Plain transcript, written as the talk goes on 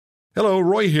Hello,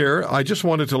 Roy here. I just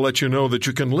wanted to let you know that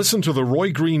you can listen to The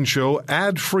Roy Green Show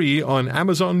ad-free on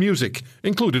Amazon Music,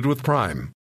 included with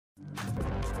Prime.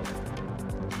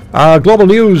 Global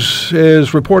News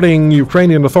is reporting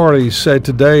Ukrainian authorities said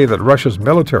today that Russia's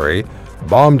military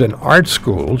bombed an art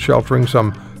school sheltering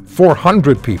some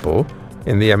 400 people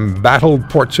in the embattled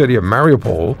port city of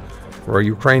Mariupol, where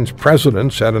Ukraine's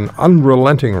president said an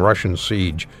unrelenting Russian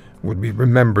siege would be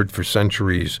remembered for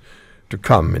centuries to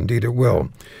come. Indeed it will.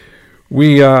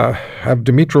 We have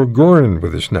Dmytro Gurin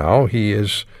with us now. He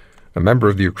is a member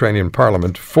of the Ukrainian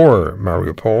parliament for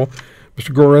Mariupol.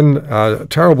 Mr. Gurin,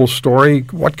 terrible story.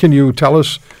 What can you tell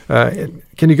us?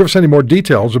 Can you give us any more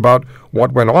details about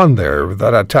what went on there,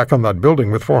 that attack on that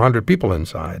building with 400 people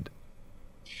inside?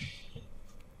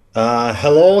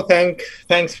 Hello,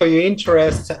 thanks for your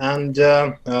interest. And,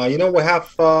 we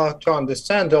have to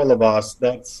understand, all of us,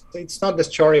 that it's not the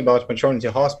story about maternity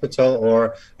hospital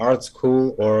or art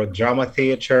school or drama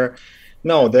theater.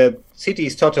 No, the city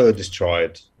is totally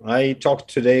destroyed. I talked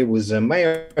today with the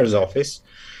mayor's office,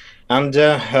 and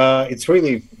it's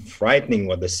really frightening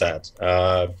what they said.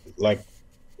 There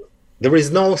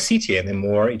is no city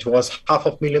anymore. It was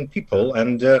 500,000 people,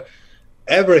 and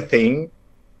everything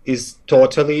is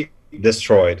totally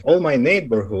destroyed. All my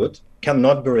neighborhood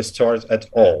cannot be restored at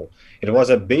all. It was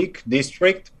a big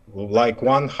district, like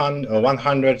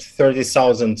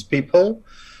 130,000 people.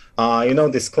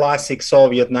 These classic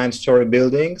Soviet 9-story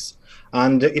buildings,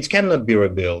 and it cannot be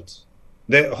rebuilt.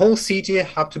 The whole city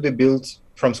have to be built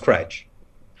from scratch.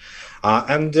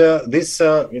 This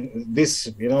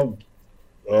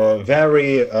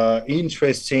very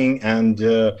interesting and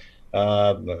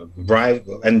bright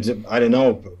and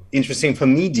interesting for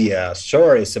media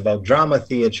stories about drama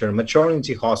theater,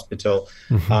 maternity hospital.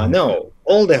 No,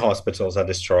 all the hospitals are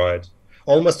destroyed.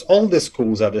 Almost all the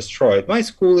schools are destroyed. My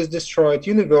school is destroyed,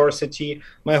 university,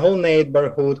 my whole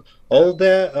neighborhood, all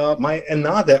the my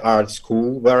another art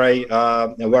school where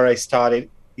I studied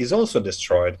is also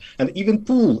destroyed, and even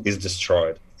pool is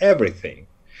destroyed. Everything.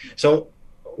 So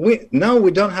we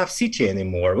don't have city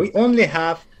anymore. We only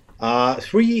have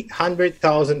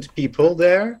 300,000 people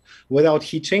there without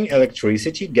heating,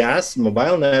 electricity, gas,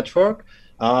 mobile network,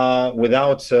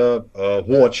 without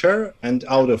water, and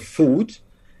out of food.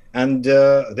 And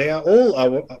they are all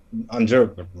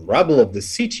under rubble of the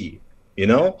city,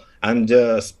 and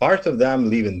part of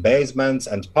them live in basements,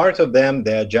 and part of them,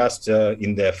 they're just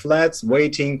in their flats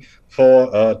waiting for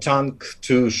a tank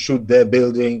to shoot their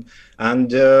building.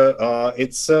 And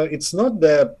it's not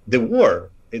the war.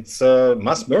 It's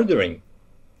mass murdering.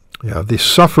 Yeah, the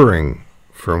suffering,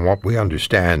 from what we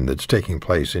understand, that's taking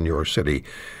place in your city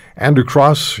and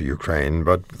across Ukraine,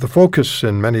 but the focus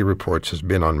in many reports has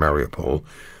been on Mariupol.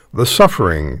 The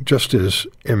suffering just is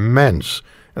immense.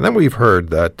 And then we've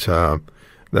heard that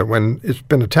when it's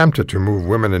been attempted to move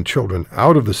women and children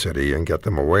out of the city and get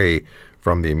them away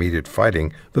from the immediate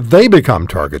fighting, that they become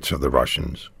targets of the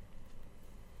Russians.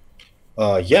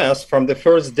 Yes, from the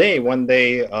first day when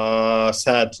they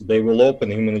said they will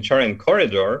open a humanitarian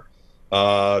corridor,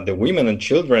 the women and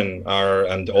children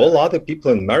and all other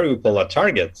people in Mariupol are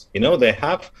targets. They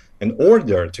have an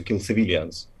order to kill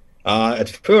civilians. At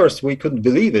first, we couldn't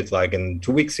believe it, like in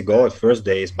 2 weeks ago, at first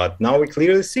days, but now we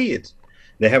clearly see it.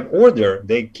 They have order.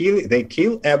 They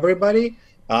kill everybody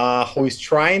who is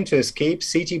trying to escape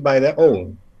city by their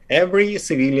own. Every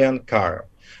civilian car.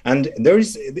 And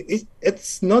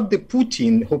it's not the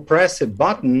Putin who press a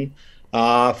button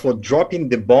for dropping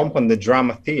the bomb on the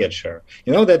drama theater.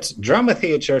 That drama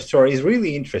theater story is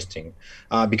really interesting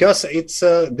because it's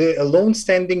the alone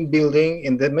standing building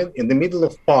in the middle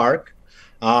of park,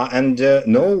 and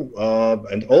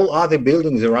all other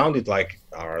buildings around it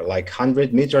are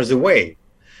 100 meters away.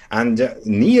 And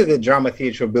near the drama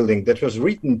theater building, that was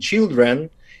written "children"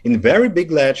 in very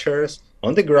big letters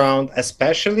on the ground,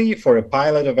 especially for a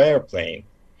pilot of airplane,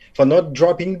 for not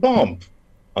dropping bomb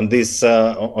on this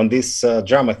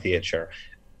drama theater,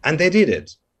 and they did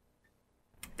it.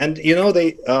 And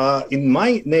they in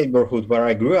my neighborhood where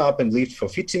I grew up and lived for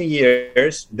 15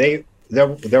 years, there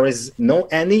is no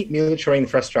any military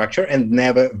infrastructure and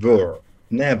never were,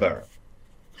 never.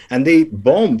 And they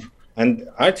bomb and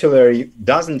artillery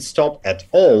doesn't stop at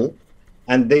all,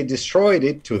 and they destroyed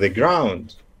it to the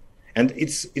ground. And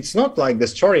it's not like the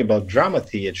story about drama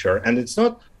theater, and it's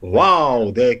not,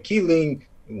 wow, they're killing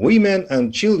women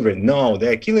and children. No,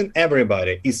 they're killing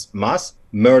everybody. It's mass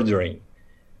murdering.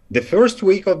 The first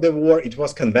week of the war, it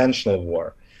was conventional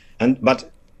war.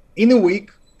 But in a week,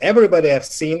 everybody has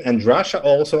seen, and Russia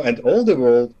also, and all the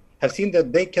world have seen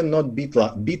that they cannot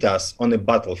beat us on a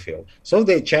battlefield. So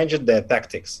they changed their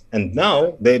tactics. And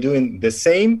now they're doing the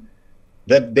same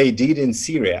that they did in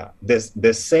Syria.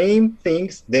 The same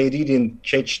things they did in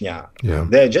Chechnya. Yeah.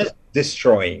 They're just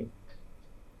destroying.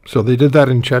 So they did that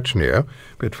in Chechnya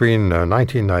between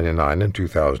 1999 and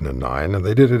 2009, and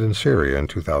they did it in Syria in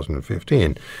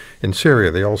 2015. In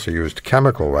Syria, they also used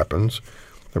chemical weapons,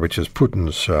 which is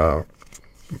Putin's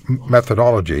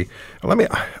methodology.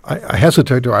 I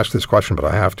hesitate to ask this question, but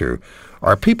I have to.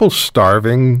 Are people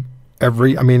starving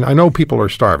I know people are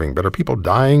starving, but are people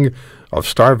dying of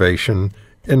starvation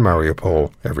in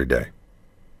Mariupol every day?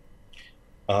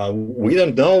 We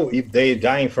don't know if they're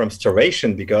dying from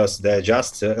starvation, because there are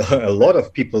just a lot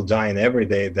of people dying every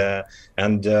day there.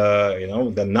 And,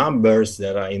 the numbers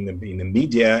that are in the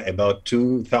media, about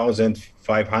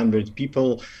 2,500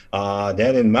 people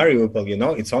dead in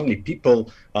Mariupol, it's only people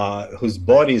whose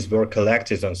bodies were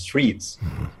collected on streets.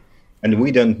 Mm-hmm. And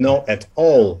we don't know at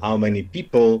all how many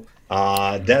people,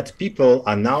 dead people,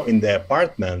 are now in their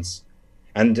apartments.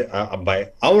 And by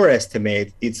our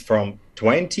estimate, it's from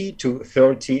 20 to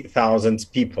 30,000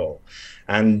 people.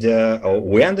 And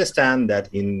we understand that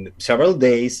in several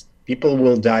days, people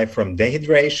will die from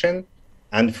dehydration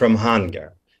and from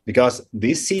hunger, because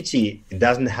this city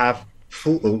doesn't have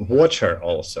water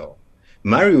also.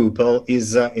 Mariupol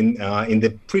is in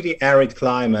the pretty arid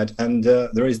climate, and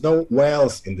there is no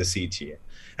wells in the city,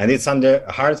 and it's under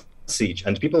hard siege,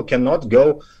 and people cannot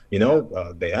go.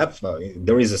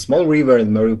 There is a small river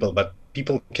in Mariupol, but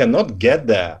people cannot get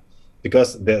there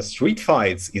because the street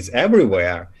fights is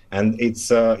everywhere, and it's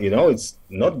it's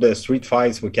not the street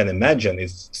fights we can imagine.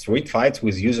 It's street fights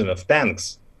with using of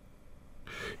tanks.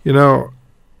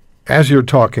 As you're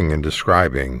talking and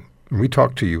describing, we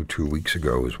talked to you 2 weeks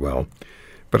ago as well.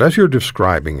 But as you're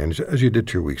describing, and as you did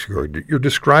 2 weeks ago, you're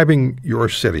describing your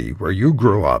city where you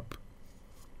grew up,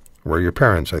 where your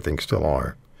parents, I think, still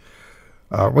are.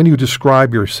 When you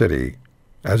describe your city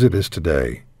as it is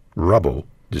today, rubble,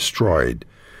 destroyed,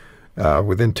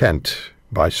 with intent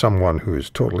by someone who is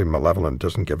totally malevolent,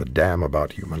 doesn't give a damn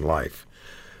about human life.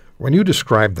 When you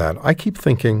describe that, I keep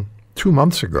thinking 2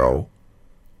 months ago,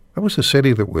 that was a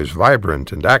city that was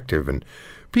vibrant and active, and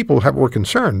people were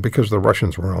concerned because the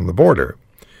Russians were on the border.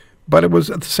 But it was,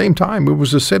 at the same time, it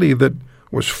was a city that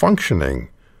was functioning,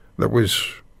 that was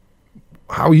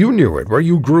how you knew it, where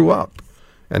you grew up.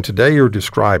 And today you're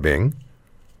describing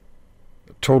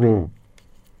totally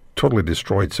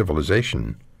destroyed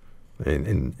civilization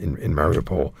in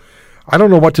Mariupol. I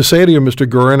don't know what to say to you, Mr.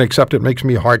 Gurin, except it makes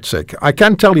me heartsick. I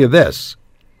can tell you this.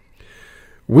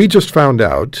 We just found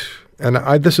out, and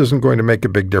this isn't going to make a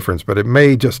big difference, but it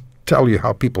may just tell you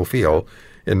how people feel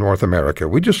in North America.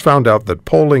 We just found out that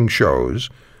polling shows,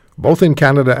 both in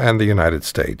Canada and the United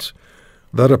States,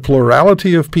 that a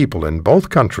plurality of people in both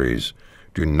countries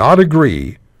do not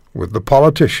agree with the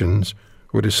politicians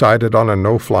who decided on a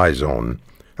no-fly zone.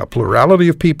 A plurality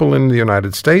of people in the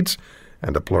United States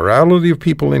and a plurality of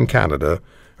people in Canada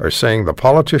are saying the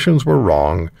politicians were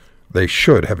wrong. They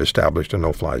should have established a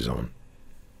no-fly zone.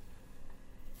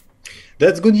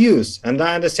 That's good news, and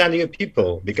I understand you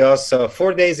people, because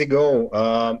 4 days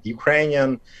ago,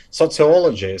 Ukrainian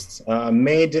sociologists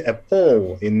made a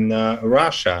poll in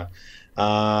Russia,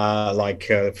 like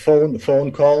a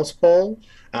phone calls poll,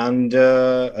 and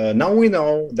now we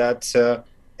know that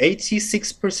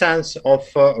 86%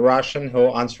 of Russians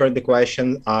who answered the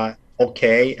question are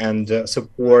okay and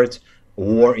support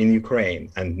war in Ukraine,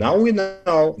 and now we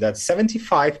know that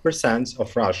 75%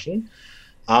 of Russians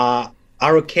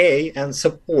are okay and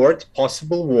support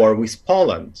possible war with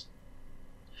Poland.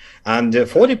 And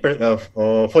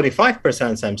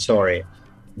 45%,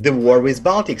 the war with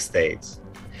Baltic states.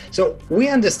 So we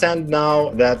understand now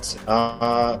that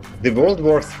the World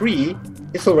War III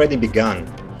is already begun.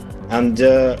 And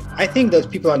I think that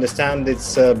people understand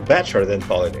it's better than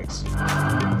politics.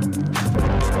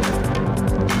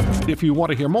 If you want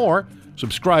to hear more,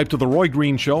 subscribe to The Roy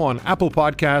Green Show on Apple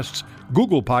Podcasts,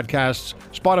 Google Podcasts,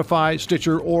 Spotify,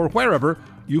 Stitcher, or wherever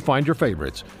you find your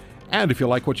favorites. And if you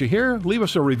like what you hear, leave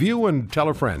us a review and tell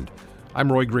a friend. I'm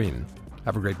Roy Green.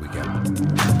 Have a great weekend.